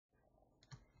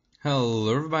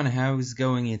Hello everybody, how's it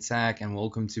going? It's Aq and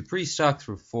welcome to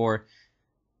Talkthrough 4,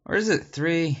 or is it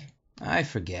 3? I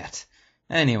forget.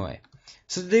 Anyway,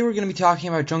 so today we're going to be talking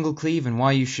about Junglecleave and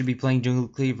why you should be playing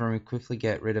Junglecleave. Let me quickly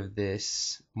get rid of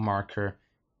this marker.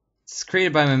 It's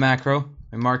created by my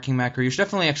marking macro. You should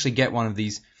definitely actually get one of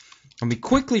these. Let me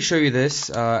quickly show you this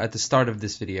at the start of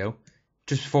this video,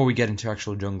 just before we get into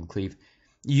actual Junglecleave.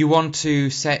 You want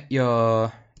to set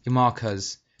your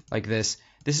markers like this.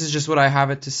 This is just what I have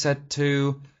it to set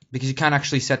to, because you can't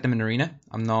actually set them in arena.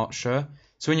 I'm not sure.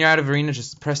 So when you're out of arena,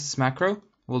 just press this macro.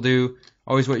 We'll do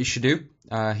always what you should do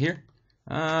here.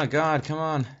 God, come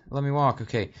on, let me walk.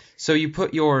 Okay, so you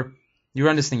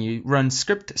run this thing. You run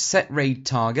script set raid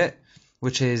target,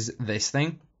 which is this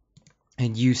thing,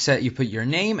 and you put your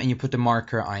name and you put the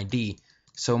marker ID.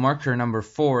 So marker number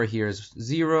 4 here is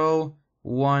 0,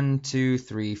 1, 2,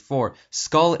 3, 4.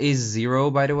 Skull is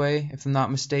 0, by the way, if I'm not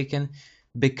mistaken,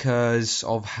 because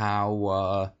of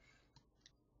how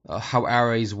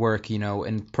arrays work,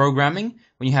 in programming.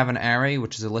 When you have an array,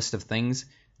 which is a list of things,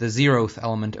 the 0th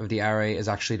element of the array is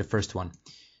actually the first one.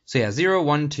 So yeah, 0,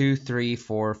 1, 2, 3,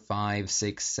 4, 5,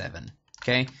 6, 7.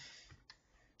 Okay?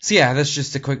 So yeah, that's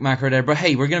just a quick macro there. But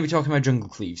hey, we're going to be talking about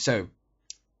Junglecleave. So,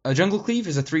 Junglecleave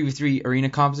is a 3v3 arena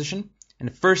composition. And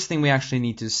the first thing we actually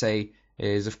need to say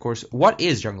is, of course, what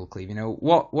is Junglecleave?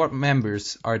 What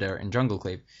members are there in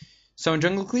Junglecleave? So in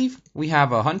Junglecleave, we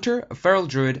have a hunter, a feral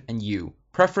druid, and you,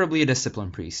 preferably a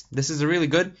discipline priest. This is really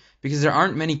good because there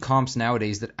aren't many comps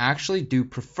nowadays that actually do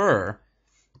prefer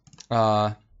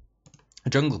that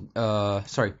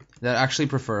actually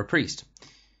prefer a priest.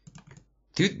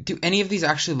 Do any of these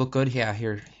actually look good? Yeah,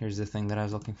 here's the thing that I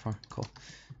was looking for. Cool.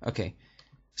 Okay.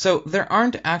 So there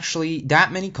aren't actually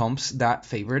that many comps that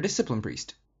favor a discipline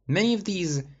priest. Many of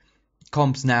these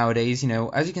comps nowadays,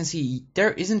 as you can see,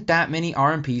 there isn't that many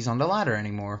RMPs on the ladder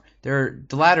anymore. The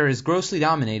ladder is grossly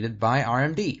dominated by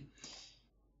RMD.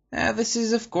 This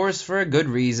is, of course, for a good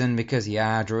reason, because,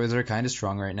 druids are kind of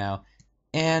strong right now.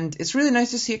 And it's really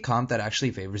nice to see a comp that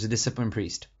actually favors a discipline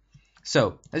priest.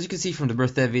 So, as you can see from the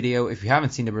birthday video, if you haven't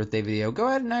seen the birthday video, go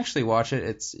ahead and actually watch it.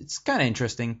 It's kind of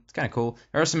interesting. It's kind of cool.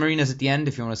 There are some arenas at the end.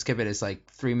 If you want to skip it, it's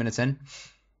like 3 minutes in.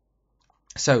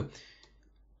 So,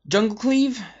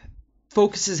 Junglecleave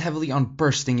focuses heavily on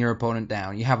bursting your opponent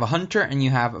down. You have a hunter and you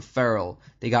have a feral.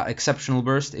 They got exceptional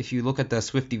burst. If you look at the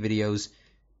Swifty videos,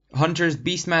 hunters,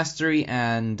 beast mastery,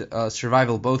 and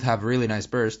survival both have really nice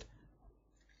burst.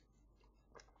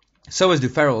 So as do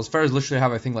ferals. Ferals literally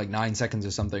have, I think, like 9 seconds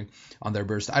or something on their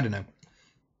burst. I don't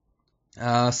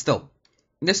know. Still,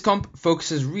 this comp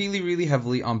focuses really, really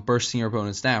heavily on bursting your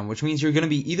opponents down, which means you're going to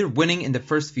be either winning in the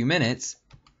first few minutes.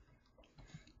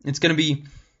 It's going to be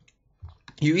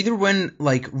you either win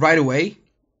like right away,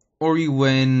 or you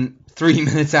win 3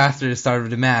 minutes after the start of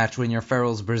the match when your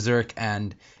ferals, berserk,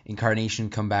 and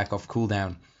incarnation come back off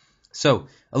cooldown. So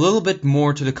a little bit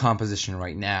more to the composition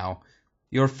right now.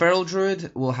 Your feral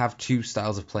druid will have 2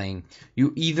 styles of playing.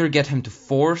 You either get him to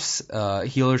force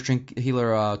healer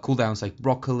cooldowns like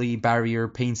broccoli, barrier,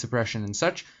 pain suppression, and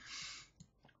such,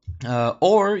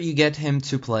 or you get him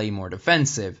to play more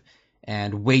defensive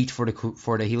and wait for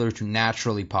the healer to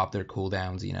naturally pop their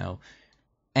cooldowns,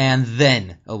 and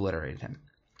then obliterate him.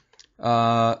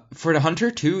 For the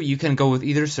hunter too, you can go with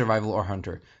either survival or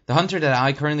hunter. The hunter that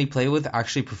I currently play with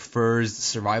actually prefers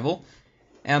survival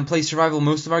and plays survival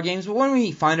most of our games, but when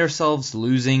we find ourselves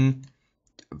losing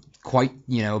quite,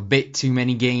 a bit too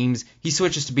many games, he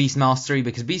switches to beast mastery,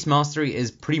 because beast mastery is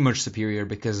pretty much superior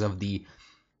because of the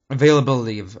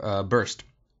availability of burst.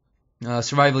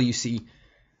 Survival, you see,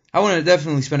 I want to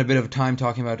definitely spend a bit of time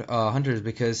talking about hunters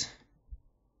because,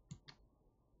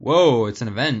 whoa, it's an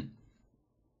event.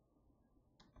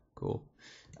 Cool.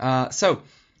 So,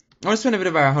 I want to spend a bit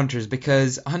about hunters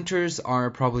because hunters are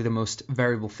probably the most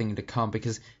variable thing to comp,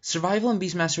 because survival and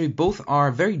beast mastery both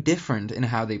are very different in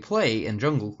how they play in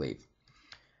Junglecleave.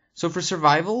 So for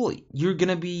survival, you're going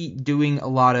to be doing a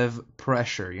lot of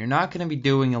pressure. You're not going to be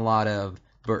doing a lot of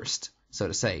burst, so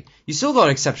to say. You still got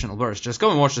exceptional burst. Just go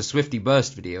and watch the Swifty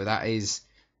burst video.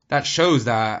 That shows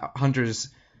that hunters,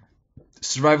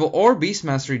 survival or beast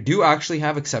mastery do actually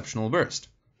have exceptional burst.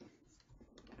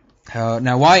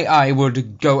 Now, why I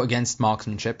would go against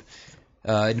marksmanship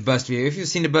in the burst video. If you've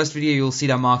seen the burst video, you'll see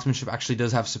that marksmanship actually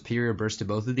does have superior burst to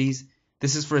both of these.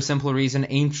 This is for a simple reason.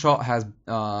 Aim shot has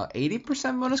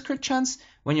 80% bonus crit chance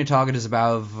when your target is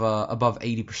above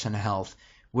 80% health,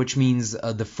 which means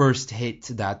the first hit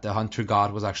that the hunter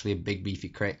got was actually a big beefy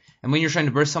crit. And when you're trying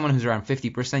to burst someone who's around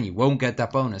 50%, you won't get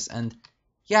that bonus. And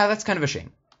yeah, that's kind of a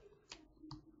shame.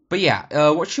 But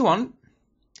yeah, what you want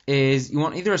is you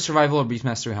want either a survival or beast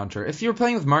mastery hunter. If you're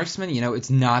playing with marksman, you know, it's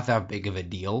not that big of a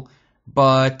deal.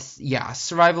 But yeah,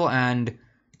 survival and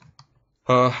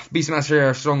beast mastery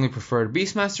are strongly preferred.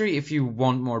 Beast mastery if you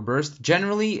want more burst.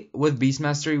 Generally with beast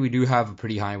mastery we do have a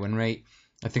pretty high win rate.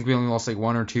 I think we only lost like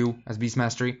 1 or 2 as beast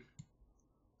mastery.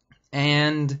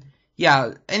 And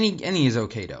yeah, any is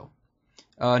okay though.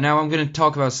 Now I'm going to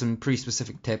talk about some pretty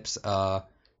specific tips, but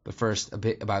first a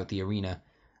bit about the arena.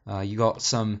 You got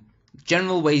some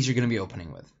general ways you're going to be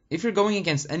opening with. If you're going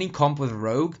against any comp with a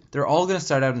rogue, they're all going to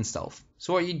start out in stealth.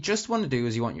 So what you just want to do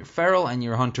is you want your feral and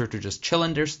your hunter to just chill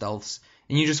in their stealths,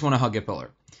 and you just want to hug a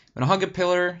pillar. When hug a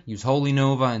pillar, use Holy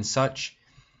Nova and such.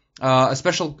 A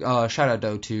special shout out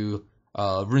though to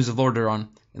Runes of Lordaeron.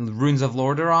 In the Runes of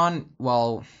Lordaeron,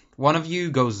 well, one of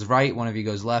you goes right, one of you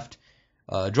goes left.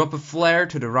 Drop a flare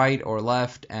to the right or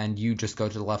left, and you just go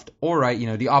to the left or right, you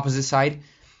know, the opposite side,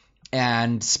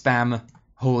 and spam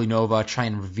Holy Nova, try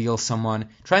and reveal someone,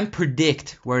 try and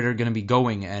predict where they're going to be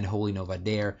going, and Holy Nova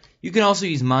there. You can also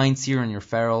use Mind Seer on your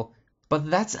feral, but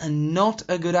that's not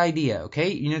a good idea,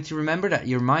 okay? You need to remember that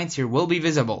your Mind Seer will be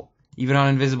visible, even on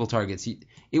invisible targets.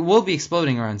 It will be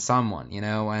exploding around someone, you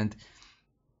know, and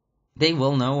they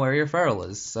will know where your feral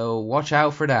is, so watch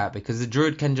out for that, because the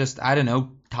druid can just, I don't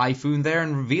know, Typhoon there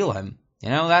and reveal him. You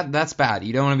know, that's bad.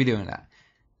 You don't want to be doing that.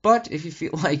 But if you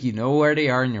feel like you know where they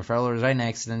are and your feral is right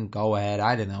next to them, go ahead.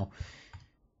 I don't know.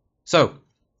 So,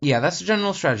 yeah, that's the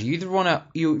general strategy. You either want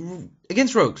to,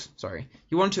 against rogues, sorry,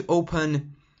 you want to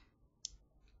open,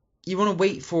 you want to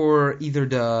wait for either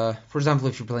the, for example,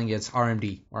 if you're playing against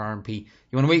RMD or RMP,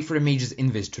 you want to wait for the mage's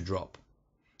invis to drop.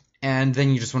 And then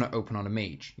you just want to open on a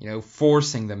mage, you know,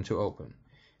 forcing them to open.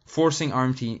 Forcing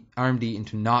RMD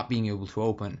into not being able to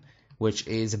open, which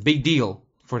is a big deal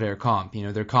for their comp. You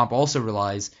know, their comp also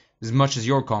relies, as much as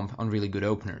your comp, on really good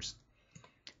openers.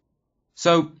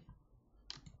 So,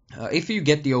 if you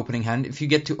get the opening hand, if you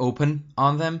get to open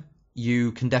on them,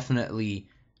 you can definitely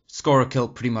score a kill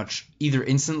pretty much either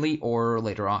instantly or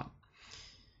later on.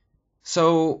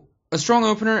 So, a strong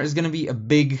opener is going to be a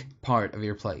big part of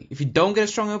your play. If you don't get a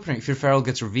strong opener, if your feral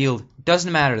gets revealed, it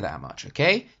doesn't matter that much,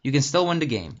 okay? You can still win the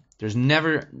game. It's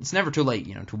never too late,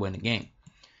 you know, to win a game.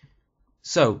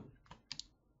 So,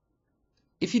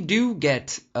 if you do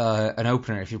get an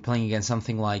opener, if you're playing against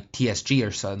something like TSG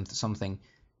or something,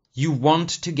 you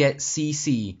want to get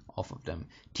CC off of them.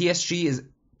 TSG is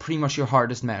pretty much your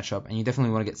hardest matchup, and you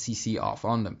definitely want to get CC off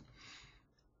on them.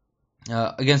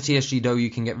 Against TSG, though, you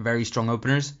can get very strong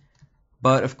openers.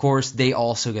 But, of course, they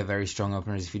also get very strong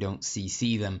openers if you don't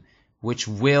CC them, which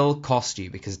will cost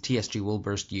you, because TSG will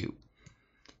burst you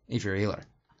if you're a healer.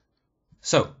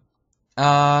 So,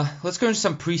 let's go into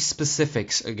some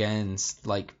pre-specifics against,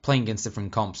 like, playing against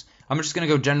different comps. I'm just going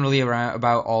to go generally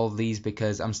about all of these,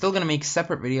 because I'm still going to make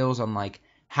separate videos on, like,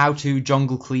 how to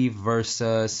Junglecleave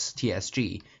versus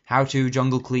TSG, how to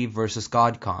Junglecleave versus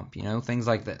God comp, you know, things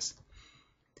like this.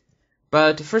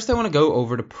 But first I want to go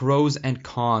over the pros and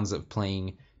cons of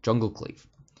playing Junglecleave.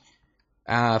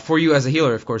 For you as a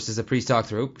healer, of course, is a priest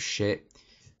talkthrough. Shit.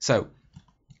 So,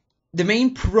 the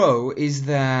main pro is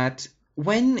that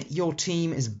when your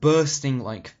team is bursting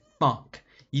like fuck,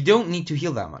 you don't need to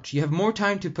heal that much. You have more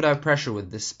time to put out pressure with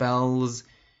the spells.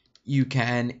 You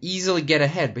can easily get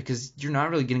ahead because you're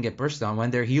not really going to get bursted on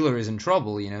when their healer is in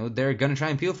trouble, you know. They're going to try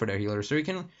and peel for their healer. So you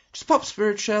can just pop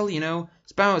Spirit Shell, you know,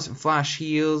 spam out some flash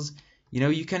heals. You know,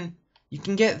 you can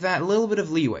get that little bit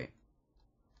of leeway.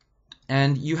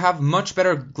 And you have much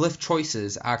better glyph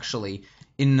choices, actually,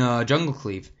 in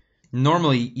Junglecleave.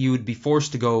 Normally, you would be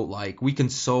forced to go, like,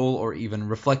 Weakened Soul or even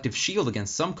Reflective Shield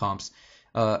against some comps.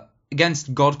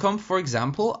 Against God comp, for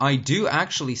example, I do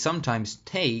actually sometimes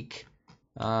take,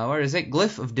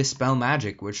 Glyph of Dispel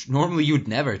Magic, which normally you would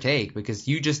never take, because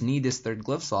you just need this third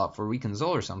glyph slot for Weakened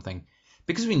Soul or something.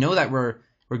 Because we know that we're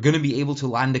going to be able to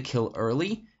land a kill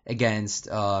early against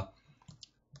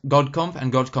God comp,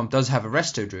 and God comp does have a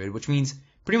Resto Druid, which means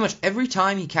pretty much every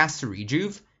time he casts a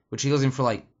Rejuve, which heals him for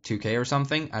like 2k or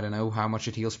something, I don't know how much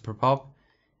it heals per pop,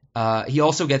 he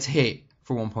also gets hit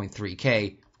for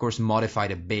 1.3k, of course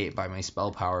modified a bit by my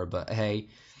spell power, but hey,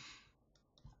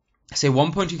 say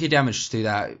 1.2k damage to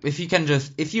that.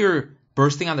 If you're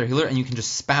bursting on their healer and you can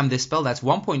just spam this spell, that's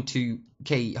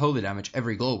 1.2k holy damage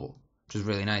every global, which is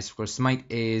really nice. Of course, Smite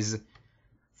is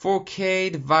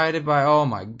 4k divided by, oh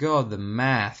my god, the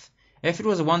math. If it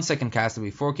was a 1 second cast, it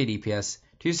would be 4k DPS.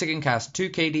 2 second cast,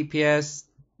 2k DPS.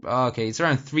 Okay, it's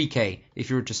around 3k if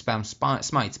you were to spam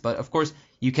smites. But of course,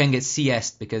 you can get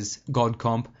CS'd because God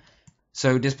comp.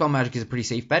 So Dispel Magic is a pretty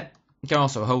safe bet. You can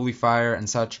also Holy Fire and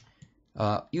such.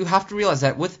 You have to realize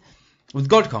that with with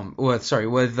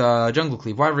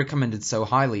Junglecleave, why I recommend it so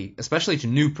highly, especially to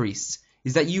new priests,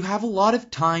 is that you have a lot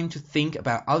of time to think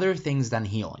about other things than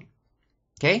healing.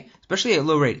 Okay? Especially at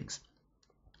low ratings.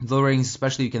 With low ratings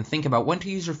especially, you can think about when to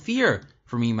use your fear.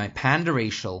 For me, my panda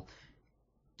racial.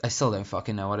 I still don't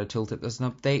fucking know how to tooltip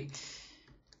doesn't update.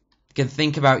 You can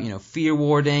think about, fear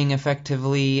warding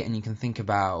effectively, and you can think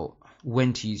about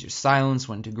when to use your silence,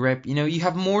 when to grip. You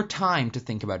have more time to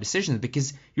think about decisions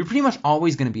because you're pretty much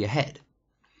always going to be ahead.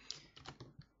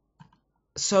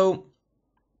 So,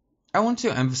 I want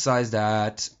to emphasize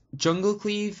that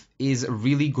Junglecleave is a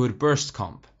really good burst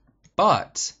comp,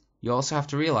 but you also have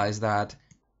to realize that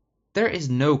there is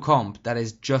no comp that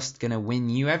is just going to win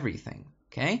you everything,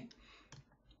 okay?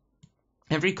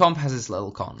 Every comp has its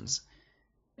little cons.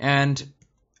 And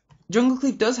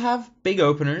Junglecleave does have big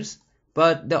openers,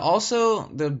 but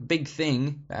the big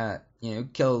thing that,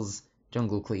 kills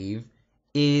Junglecleave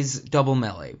is double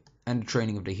melee and the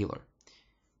training of the healer.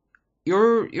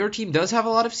 Your team does have a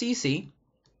lot of CC,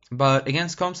 but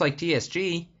against comps like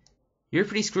TSG, you're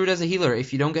pretty screwed as a healer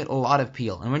if you don't get a lot of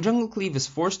peel. And when Junglecleave is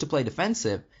forced to play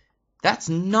defensive, that's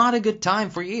not a good time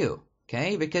for you,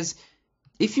 okay? Because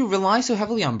if you rely so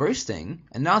heavily on bursting,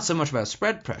 and not so much about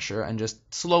spread pressure and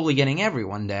just slowly getting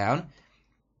everyone down,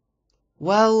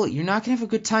 well, you're not going to have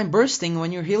a good time bursting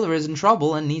when your healer is in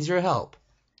trouble and needs your help.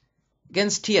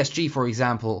 Against TSG, for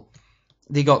example,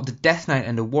 they got the Death Knight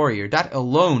and the Warrior. That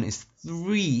alone is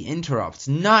 3 interrupts,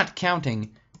 not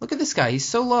counting. Look at this guy, he's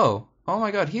so low. Oh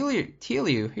my god, heal you. Here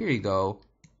you go.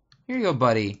 Here you go,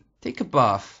 buddy. Take a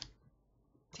buff.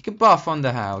 Take a buff on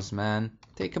the house, man.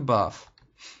 Take a buff.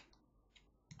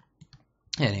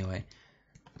 Anyway,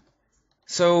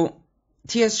 so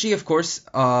TSG, of course,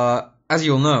 as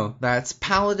you'll know, that's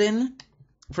Paladin.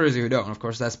 For those of you who don't, of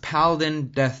course, that's Paladin,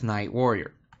 Death Knight,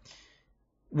 Warrior.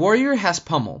 Warrior has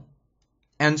Pummel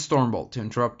and Stormbolt to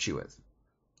interrupt you with.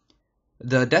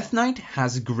 The Death Knight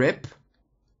has Grip.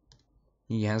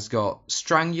 He has got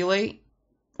Strangulate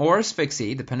or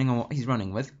Asphyxiate, depending on what he's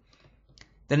running with.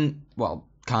 Then, well,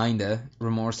 kinda,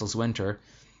 Remorseless Winter.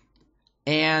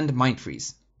 And Mind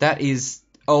Freeze. That is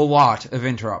a lot of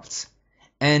interrupts.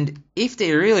 And if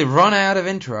they really run out of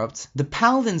interrupts, the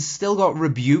Paladin's still got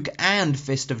Rebuke and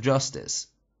Fist of Justice.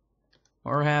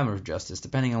 Or Hammer of Justice,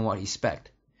 depending on what he spec'd.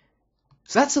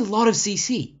 So that's a lot of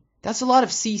CC. That's a lot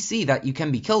of CC that you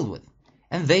can be killed with.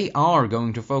 And they are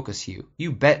going to focus you.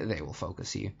 You bet they will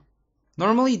focus you.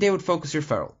 Normally, they would focus your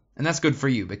Feral. And that's good for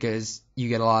you, because you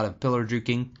get a lot of pillar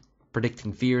juking,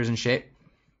 predicting fears and shit.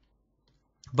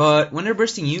 But when they're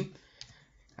bursting you,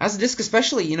 as a disc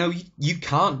especially, you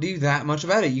can't do that much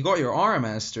about it. You got your Aura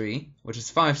Mastery, which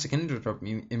is 5-second interrupt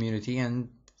immunity, and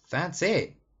that's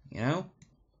it, You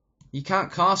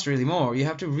can't cast really more. You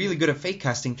have to be really good at fake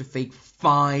casting to fake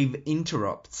 5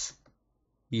 interrupts.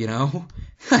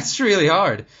 That's really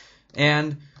hard.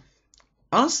 And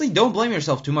honestly, don't blame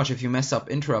yourself too much if you mess up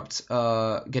interrupts,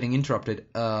 getting interrupted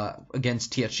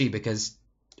against THG, because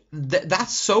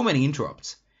that's so many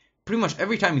interrupts. Pretty much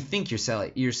every time you think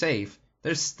you're safe,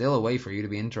 there's still a way for you to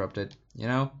be interrupted,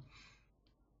 What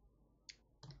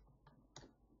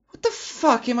the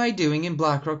fuck am I doing in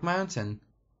Blackrock Mountain?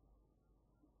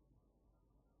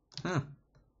 Huh.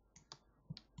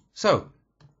 So,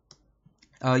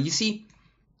 you see,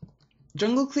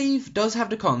 Junglecleave does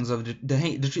have the cons of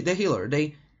the healer.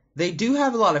 They do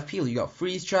have a lot of peel. You got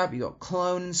Freeze Trap, you got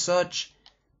Clone and such.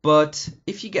 But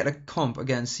if you get a comp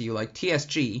against you like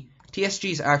TSG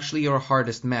is actually your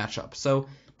hardest matchup. So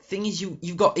the thing is,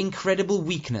 you've got incredible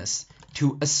weakness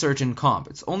to a certain comp.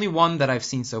 It's only one that I've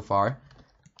seen so far.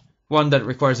 One that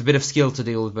requires a bit of skill to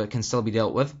deal with, but can still be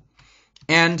dealt with.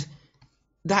 And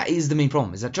that is the main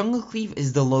problem, is that Junglecleave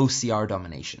is the low CR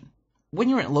domination. When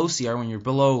you're at low CR, when you're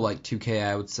below like 2k,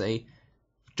 I would say,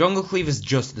 Junglecleave is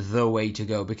just the way to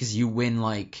go, because you win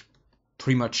like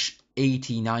pretty much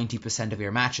 80-90% of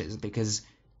your matches, because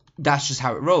that's just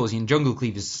how it rolls.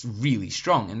 Junglecleave is really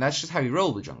strong, and that's just how you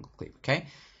roll with Junglecleave, okay?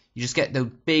 You just get the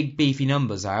big beefy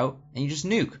numbers out, and you just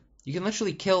nuke. You can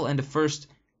literally kill in the first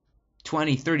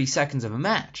 20-30 seconds of a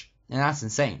match, and that's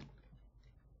insane.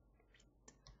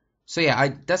 So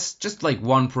yeah, that's just like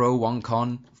one pro, one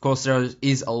con. Of course, there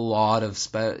is a lot of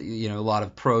a lot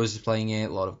of pros to playing it,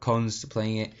 a lot of cons to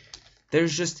playing it.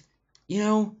 There's just,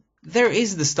 there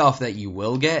is the stuff that you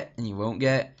will get and you won't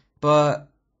get. But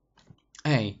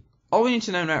hey, all we need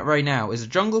to know right now is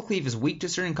that Junglecleave is weak to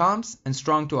certain comps and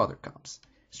strong to other comps.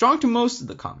 Strong to most of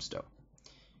the comps, though.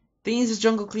 Thing is,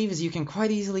 Junglecleave is you can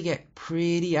quite easily get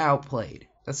pretty outplayed.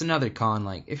 That's another con.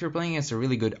 Like if you're playing against a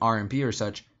really good RMP or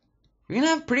such, you're going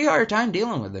to have a pretty hard time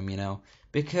dealing with them,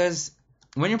 because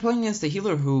when you're playing against a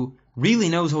healer who really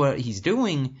knows what he's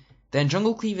doing, then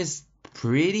Junglecleave is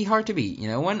pretty hard to beat. You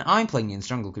know, when I'm playing against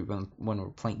Junglecleave, when we're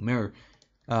playing Mirror,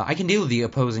 I can deal with the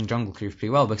opposing Junglecleave pretty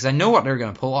well because I know what they're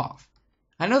going to pull off.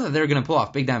 I know that they're going to pull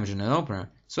off big damage in an opener.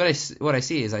 So what I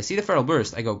see is I see the Feral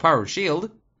Burst, I go Powered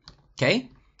Shield, okay?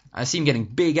 I see him getting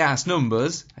big ass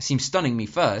numbers, I see him stunning me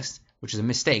first, which is a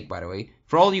mistake by the way.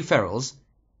 For all you Ferals,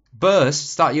 Burst,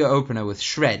 start your opener with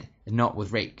Shred and not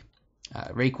with Rake.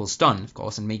 Rake will stun, of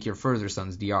course, and make your further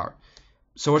stuns DR.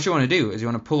 So what you want to do is you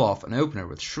want to pull off an opener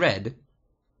with Shred.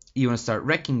 You want to start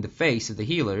wrecking the face of the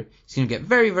healer. He's going to get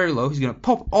very, very low. He's going to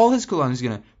pop all his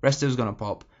cooldowns. Rest of is going to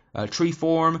pop Tree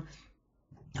Form.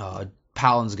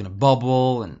 Paladin's going to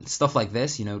bubble and stuff like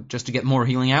this, you know, just to get more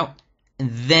healing out. And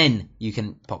then you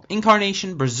can pop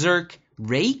Incarnation, Berserk,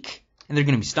 Rake, and they're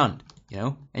going to be stunned, you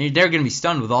know. And they're going to be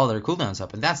stunned with all their cooldowns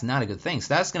up, and that's not a good thing.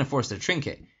 So that's going to force their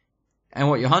Trinket. And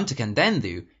what your Hunter can then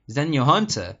do is then your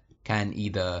Hunter can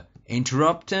either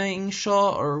interrupting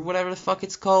shot or whatever the fuck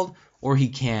it's called, or he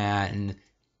can,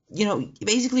 you know,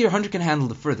 basically your Hunter can handle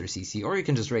the further CC, or you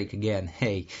can just Rake again,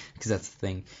 hey, because that's the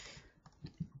thing.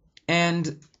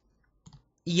 And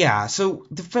yeah, so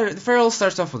the Feral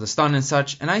starts off with a stun and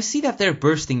such, and I see that they're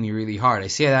bursting me really hard. I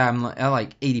see that I'm at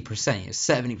like 80%, you know,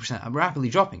 70%. I'm rapidly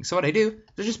dropping. So what I do,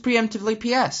 they're just preemptively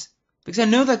PS. Because I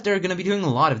know that they're going to be doing a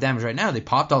lot of damage right now. They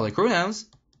popped all their cooldowns.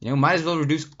 You know, might as well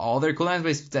reduce all their cooldowns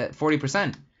by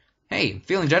 40%. Hey,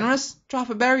 feeling generous?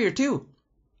 Drop a barrier too.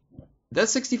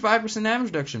 That's 65% damage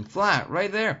reduction, flat,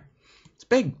 right there. It's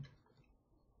big.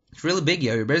 It's really big,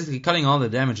 yo. You're basically cutting all the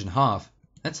damage in half.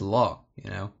 That's a lot,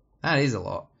 you know. That is a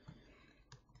lot.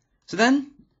 So then,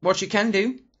 what you can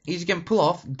do is you can pull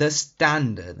off the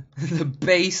standard, the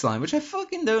baseline, which I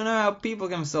fucking don't know how people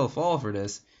can still fall for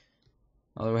this.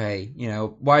 Although, hey, you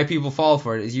know, why people fall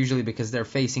for it is usually because they're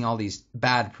facing all these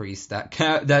bad priests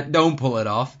that don't pull it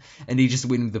off, and they just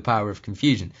win with the power of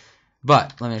confusion.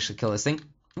 But, let me actually kill this thing.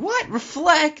 What?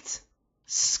 Reflect?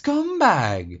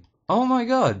 Scumbag. Oh my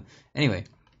god. Anyway,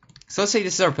 so let's say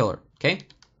this is our pillar, okay?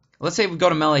 Let's say we go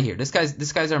to melee here. This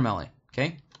guy's our melee,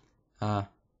 okay?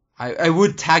 I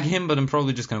would tag him, but I'm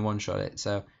probably just gonna one-shot it.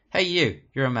 So, hey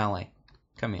you're a melee.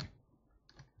 Come here.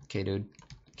 Okay, dude.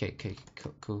 Okay,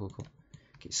 cool.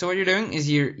 Okay, so what you're doing is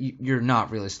you're not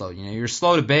really slow. You know, you're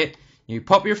slowed a bit. You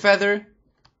pop your feather,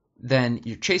 then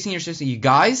you're chasing your sister, you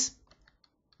guys,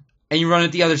 and you run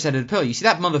at the other side of the pillar. You see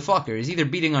that motherfucker is either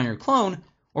beating on your clone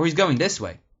or he's going this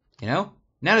way. You know?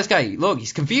 Now this guy, look,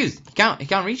 he's confused. He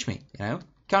can't reach me. You know?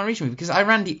 Can't reach me because I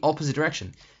ran the opposite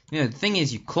direction. You know, the thing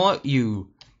is, you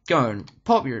go and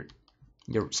pop your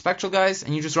spectral guys,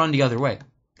 and you just run the other way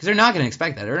because they're not going to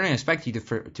expect that. They're going to expect you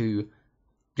to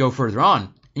go further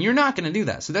on, and you're not going to do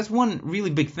that. So that's one really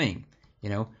big thing. You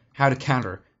know, how to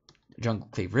counter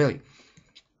Junglecleave. Really,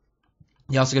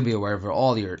 you also got to be aware of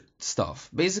all your stuff.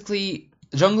 Basically,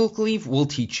 Junglecleave will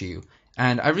teach you,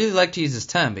 and I really like to use this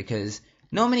term because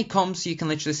not many comps you can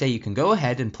literally say you can go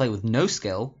ahead and play with no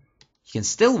skill. You can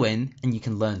still win, and you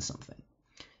can learn something.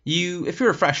 If you're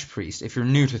a fresh priest, if you're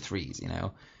new to threes, you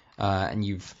know, and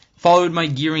you've followed my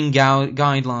gearing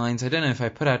guidelines, I don't know if I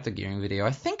put out the gearing video.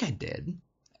 I think I did.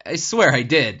 I swear I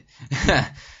did.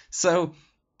 So,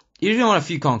 you're doing a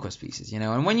few conquest pieces, you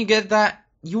know, and when you get that,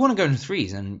 you want to go into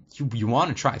threes, and you want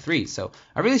to try threes. So,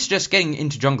 I really suggest getting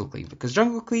into Junglecleave, because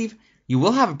Junglecleave, you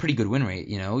will have a pretty good win rate,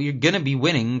 you know. You're going to be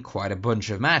winning quite a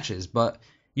bunch of matches, but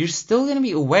you're still going to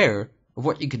be aware of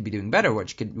what you could be doing better,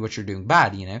 what you're doing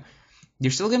bad, you know.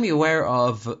 You're still going to be aware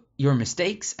of your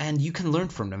mistakes, and you can learn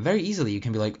from them very easily. You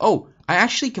can be like, oh, I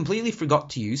actually completely forgot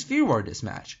to use Fear Ward this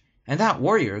match, and that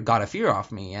warrior got a fear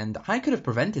off me, and I could have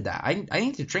prevented that. I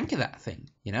need to trinket that thing,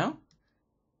 you know.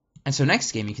 And so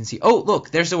next game you can see, oh,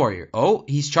 look, there's the warrior. Oh,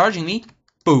 he's charging me.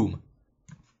 Boom.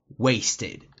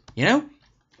 Wasted. You know?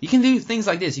 You can do things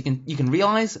like this. You can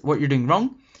realize what you're doing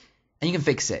wrong, and you can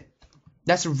fix it.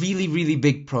 That's a really, really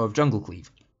big pro of Junglecleave.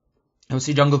 I would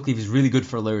say Junglecleave is really good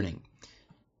for learning.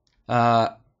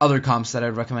 Other comps that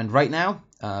I'd recommend right now,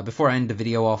 before I end the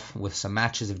video off with some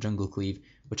matches of Junglecleave,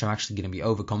 which I'm actually going to be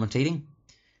over-commentating.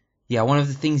 Yeah, one of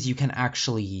the things you can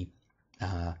actually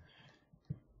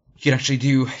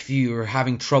do if you're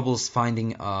having troubles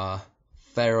finding a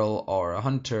Feral or a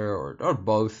Hunter or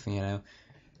both, you know.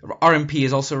 RMP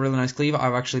is also a really nice cleave.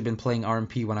 I've actually been playing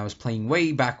RMP when I was playing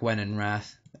way back when in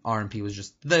Wrath. RMP was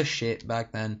just the shit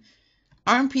back then.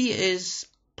 RMP is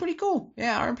pretty cool.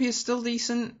 Yeah, RMP is still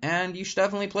decent, and you should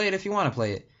definitely play it if you want to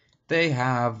play it. They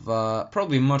have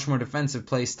probably a much more defensive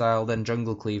playstyle than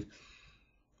Junglecleave.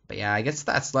 But yeah, I guess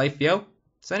that's life, yo.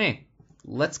 So anyway,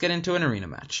 let's get into an arena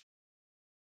match.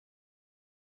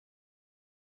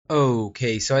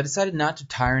 Okay, so I decided not to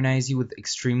tyrannize you with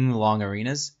extremely long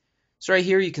arenas. So right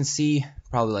here you can see,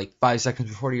 probably like 5 seconds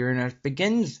before the arena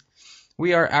begins,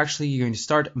 we are actually going to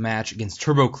start a match against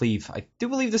Cleave. I do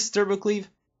believe this is Cleave.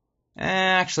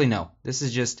 Actually no, this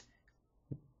is just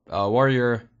a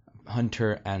warrior,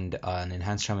 hunter, and an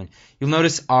enhanced shaman. You'll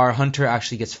notice our hunter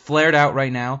actually gets flared out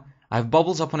right now. I have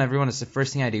bubbles up on everyone, it's the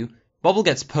first thing I do. Bubble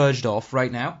gets purged off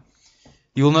right now.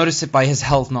 You will notice it by his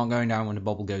health not going down when the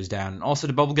bubble goes down. And also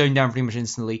the bubble going down pretty much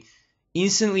instantly.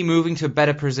 Instantly moving to a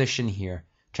better position here.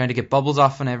 Trying to get bubbles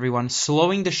off on everyone.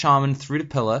 Slowing the shaman through the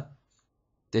pillar.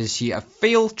 There's here a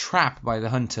failed trap by the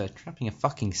hunter. Trapping a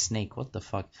fucking snake. What the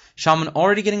fuck? Shaman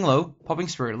already getting low. Popping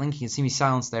Spirit Link. You can see me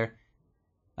silenced there.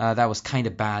 That was kind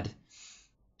of bad.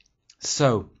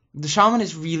 So, the shaman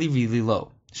is really, really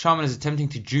low. The shaman is attempting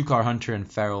to juke our hunter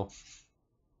and feral.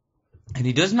 And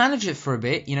he does manage it for a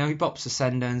bit, you know, he pops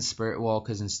Ascendants, Spirit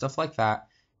Walkers and stuff like that,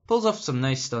 pulls off some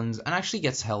nice stuns and actually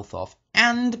gets health off,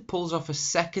 and pulls off a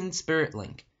second Spirit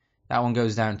Link. That one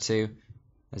goes down too,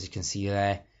 as you can see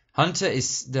there.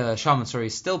 The Shaman,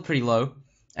 is still pretty low,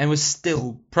 and we're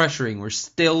still pressuring, we're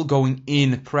still going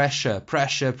in, pressure.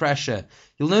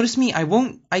 You'll notice me, I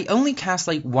only cast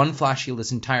like one Flash Shield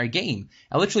this entire game.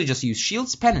 I literally just use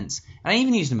Shields, Penance, and I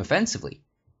even use them offensively.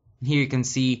 And here you can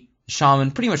see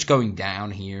Shaman pretty much going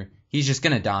down here. He's just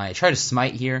gonna die. I try to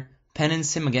smite here.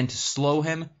 Penance him again to slow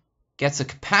him. Gets a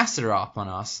capacitor up on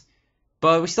us.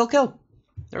 But we still kill.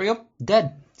 There we go.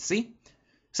 Dead. See?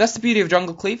 So that's the beauty of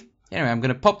Junglecleave. Anyway, I'm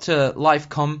gonna pop to live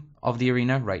comm of the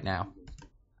arena right now.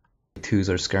 Twos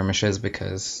or skirmishes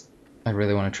because I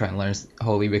really want to try and learn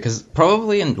Holy because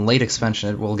probably in late expansion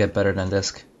it will get better than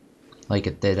Disc. Like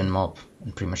it did in MOP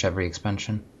in pretty much every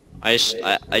expansion. I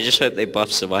just hope they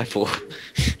buff survival.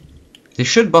 They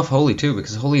should buff Holy too,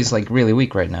 because Holy is like really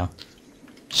weak right now.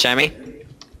 Shammy?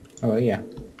 Oh yeah.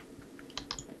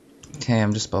 Okay,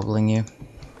 I'm just bubbling you.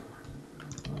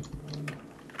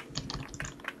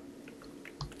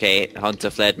 Okay, Hunter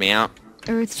flared me out.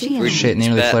 Earth shield. Shit,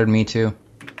 nearly flared me too.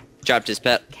 Trapped his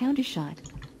pet. Counter shot.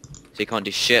 So he can't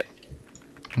do shit.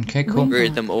 Okay, cool.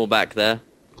 Rooted them all back there.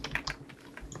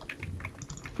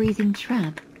 Freezing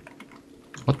trap.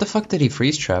 What the fuck did he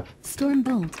freeze trap? Storm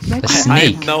bolt. A I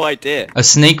snake. have no idea. A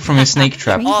snake from a snake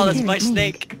trap. Oh, that's my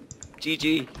snake.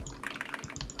 GG.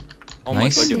 Oh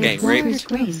Nice. my god, you're getting raped.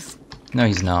 Grace. No,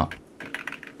 he's not.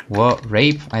 What?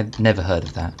 Rape? I've never heard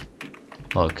of that.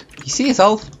 Look. You see his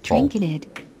health? Oh. Trinketed.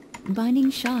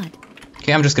 Binding shot.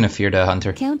 Okay, I'm just gonna fear the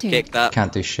hunter. Counter. Kick that.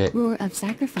 Can't do shit. Roar of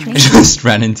sacrifice. I just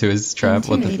ran into his trap.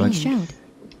 What the fuck? Shout.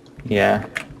 Yeah.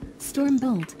 Storm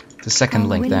bolt. The second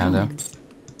link down though.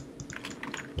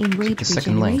 Enraged The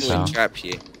second link regeneration. though. Trap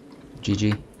you.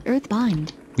 GG. Earth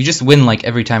bind. We just win like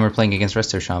every time we're playing against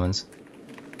Resto Shamans.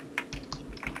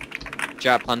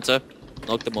 Trap Hunter.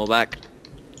 Knock them all back.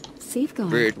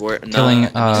 Safeguard. Rooted ward. No. Killing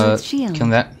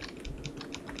that.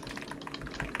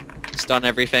 Stun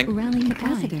everything. Rallying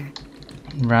capacitor.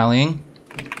 Rallying.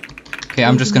 Okay,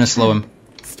 I'm just gonna slow him.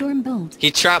 Storm bolt.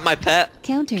 He trapped my pet.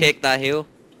 Counter. Kick that heal.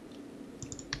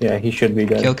 Yeah, he should be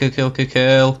dead.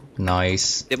 Kill.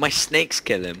 Nice. Did my snakes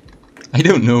kill him? I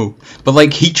don't know, but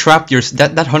like he trapped your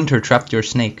that hunter trapped your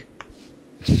snake.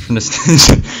 From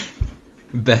the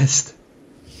best.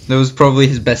 That was probably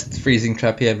his best freezing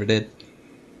trap he ever did.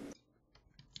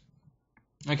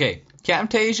 Okay,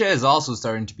 Camtasia is also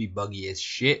starting to be buggy as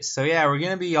shit. So yeah, we're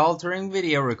gonna be altering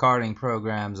video recording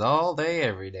programs all day,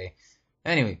 every day.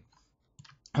 Anyway,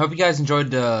 I hope you guys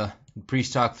enjoyed the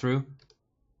pre-talk through.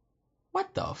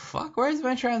 What the fuck? Where's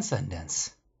my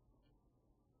transcendence?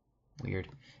 Weird.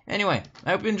 Anyway, I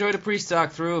hope you enjoyed a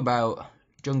pre-talk through about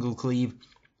Junglecleave.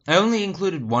 I only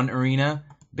included one arena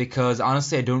because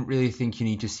honestly I don't really think you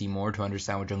need to see more to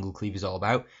understand what Junglecleave is all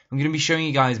about. I'm going to be showing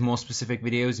you guys more specific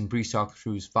videos in pre-talk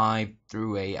throughs 5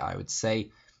 through 8, I would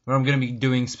say, where I'm going to be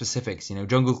doing specifics, you know,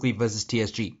 Junglecleave versus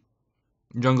TSG,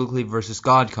 Junglecleave versus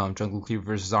Godcomp, Junglecleave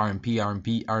versus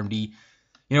RMD,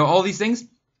 you know, all these things.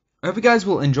 I hope you guys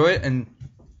will enjoy it, and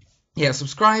yeah,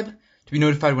 subscribe to be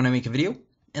notified when I make a video,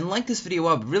 and like this video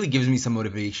up. It really gives me some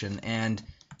motivation, and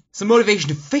some motivation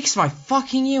to fix my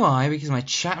fucking UI, because my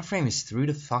chat frame is through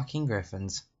the fucking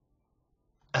griffins.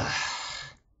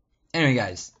 Anyway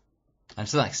guys,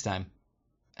 until next time,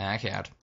 Aq out.